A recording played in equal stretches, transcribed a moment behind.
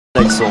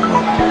sont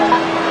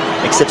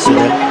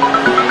exceptionnels.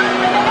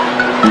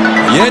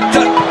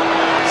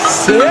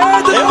 C'est de...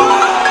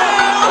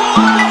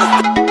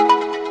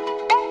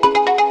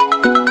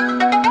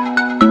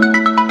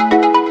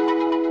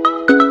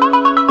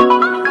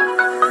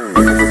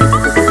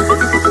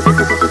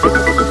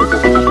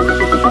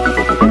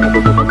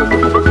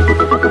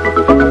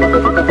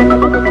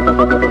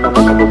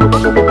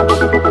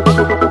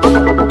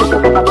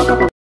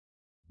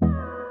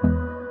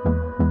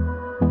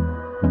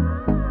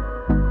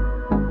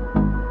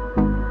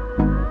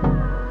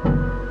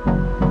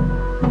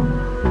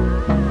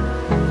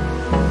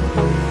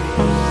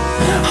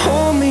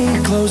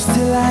 Close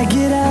till I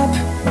get up.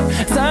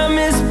 Time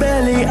is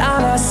barely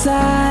on our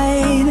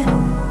side.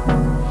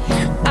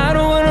 I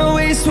don't wanna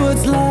waste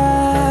what's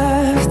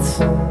left.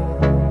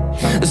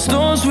 The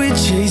storms we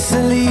chase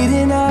are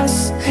leading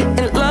us,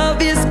 and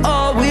love is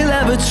all we'll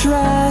ever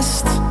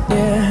trust.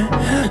 Yeah,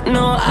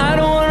 no, I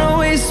don't wanna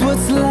waste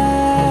what's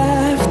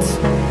left.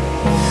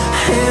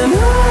 And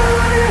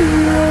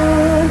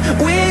on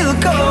we'll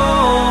go,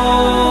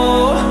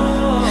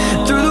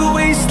 through the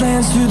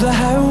wastelands, through the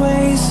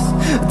highways,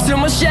 till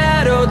my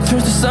shadow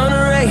turns to sun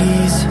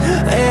rays.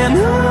 And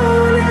on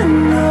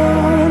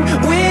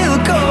we'll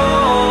go,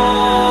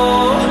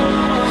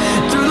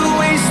 through the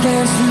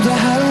wastelands, through the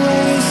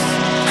highways,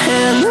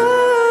 and on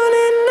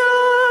we'll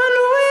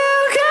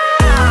go.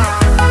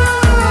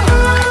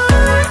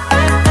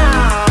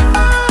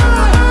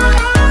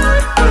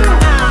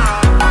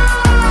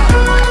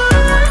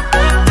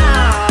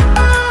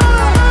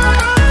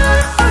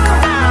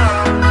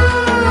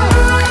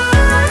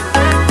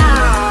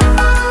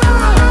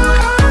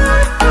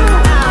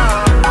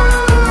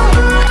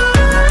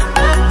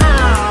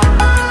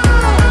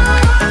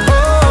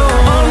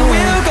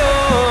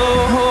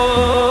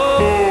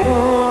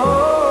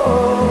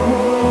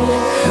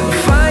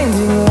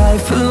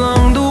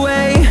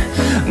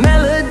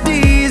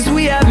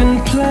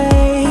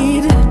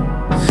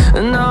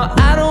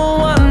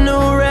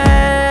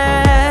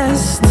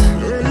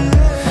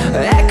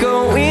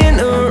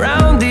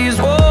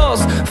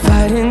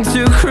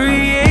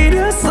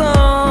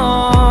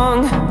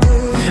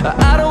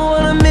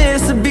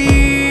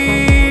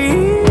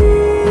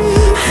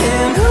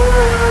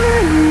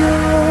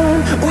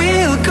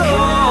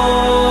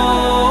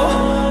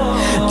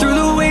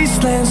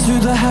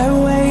 Through the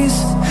highways,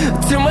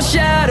 till my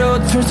shadow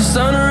turns to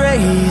sun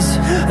rays.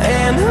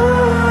 And